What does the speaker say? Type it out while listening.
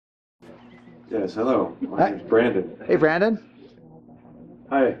Yes, hello. My name's Brandon. Hey, Brandon.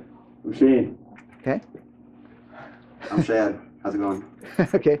 Hi, I'm Shane. Okay. I'm Shad. How's it going?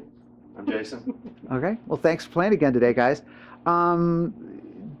 Okay. I'm Jason. Okay. Well, thanks for playing again today, guys.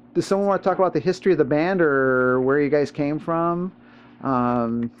 Does someone want to talk about the history of the band or where you guys came from?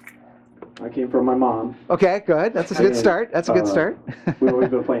 I came from my mom. Okay, good. That's a good start. That's a good start.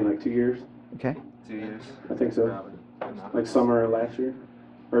 We've been playing like 2 years. Okay. 2 years. I think so. Like summer last year.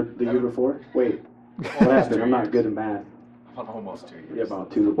 Or the year before. Wait. What happened? I'm not good at math. Almost 2 years. Yeah,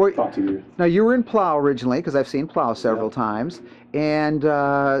 about 2 years. Now, you were in Plow originally, because I've seen Plow several times. And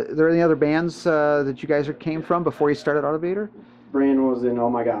are there any other bands that you guys came from before you started Autovator? Brandon was in Oh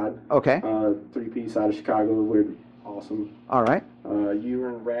My God. Okay. 3-piece out of Chicago. We're awesome. All right. You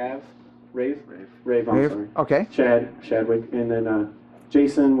were in Rave, I'm Rave. sorry. Okay. Chadwick. And then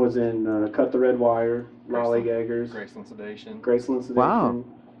Jason was in Cut the Red Wire, Lollygaggers. Graceland Sedation. Graceland Sedation. Wow.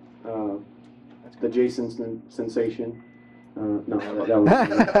 The Jason Sensation. No, that was.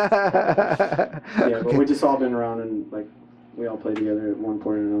 Yeah, but we just all been around and like we all played together at one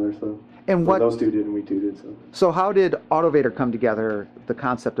point or another. So. And well, what? Those two did and we two did. So how did Autovator come together? The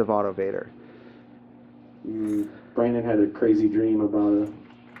concept of Autovator. Brandon had a crazy dream about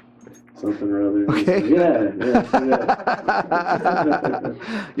something or other. Okay. Yeah.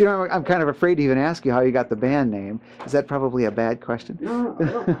 You know, I'm kind of afraid to even ask you how you got the band name. Is that probably a bad question? No, I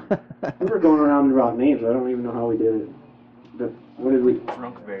don't. We were going around about names. I don't even know how we did it. But what did we?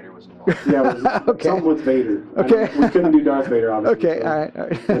 Drunk Vader was involved. Yeah, it was Okay. something with Vader. Okay. We couldn't do Darth Vader, obviously. Okay, so all right. we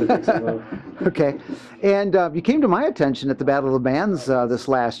had to pick something up. Okay, and you came to my attention at the Battle of the Bands this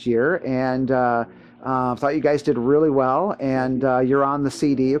last year, and thought you guys did really well, and you're on the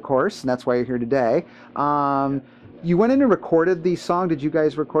CD, of course, and that's why you're here today. You went in and recorded the song. Did you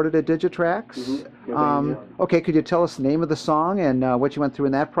guys record it at Digitrax? Mm-hmm. Yeah. Okay, could you tell us the name of the song and what you went through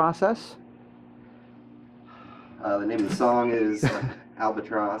in that process? The name of the song is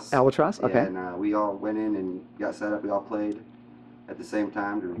Albatross. Albatross, okay. And we all went in and got set up. We all played at the same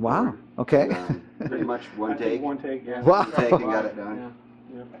time to record. Wow, okay. And, pretty much one take. One take, yeah. Wow. One take and got it done.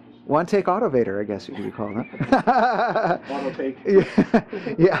 Yeah. One take Autovator, I guess you could call it. Auto take.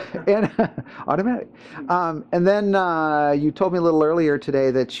 Yeah, and automatic. And then you told me a little earlier today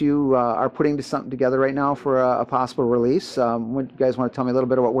that you are putting something together right now for a possible release. What you guys want to tell me a little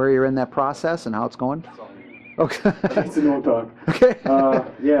bit about where you're in that process and how it's going? Okay. That's the no talk. Okay.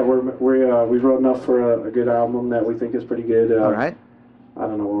 Yeah, we wrote enough for a good album that we think is pretty good. All right. I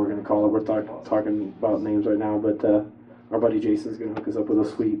don't know what we're gonna call it. We're talking about names right now, but our buddy Jason's gonna hook us up with a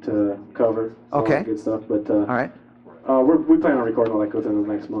sweet cover. Okay. All that good stuff. But All right. we plan on recording like within the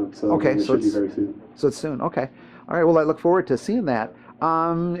next month. So Okay, it so should be very soon. So it's soon. Okay. All right. Well, I look forward to seeing that.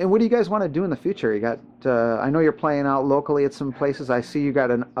 And what do you guys want to do in the future? You got, I know you're playing out locally at some places. I see you got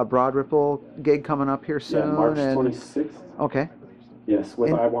a Broad Ripple gig coming up here soon. Yeah, March 26th. Okay. Yes,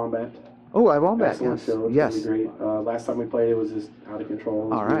 with iWombat. Oh, I won't bet. Excellent Yes. show. It's Yes. gonna be great. Last time we played, it was just out of control. It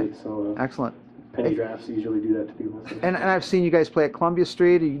was All right. great. So Excellent. penny drafts usually do that to people. So. And I've seen you guys play at Columbia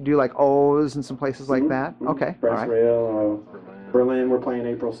Street. You do like O's and some places like that. Okay. All Brass right. Rail, Berlin. We're playing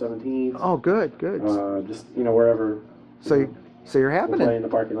April 17th. Oh, good. Good. Just wherever. So you're We'll happening. play in the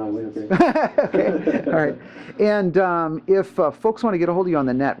parking lot. Okay. Okay. All right. And if folks want to get a hold of you on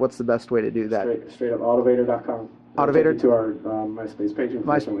the net, what's the best way to do that? Straight up Autovator.com. Autovator? To our MySpace page,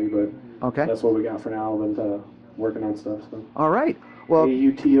 unfortunately, but Okay. that's what we got for now. But working on stuff. So. All right. Well.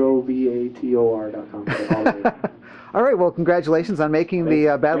 AUTOVATOR.com. All right. Well, congratulations on making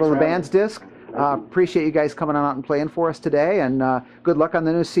the Battle of the Bands disc. Appreciate you guys coming on out and playing for us today, and good luck on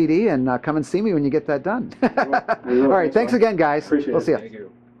the new CD, and come and see me when you get that done. All right. Thanks again, guys. Appreciate we'll it. see you. Thank you.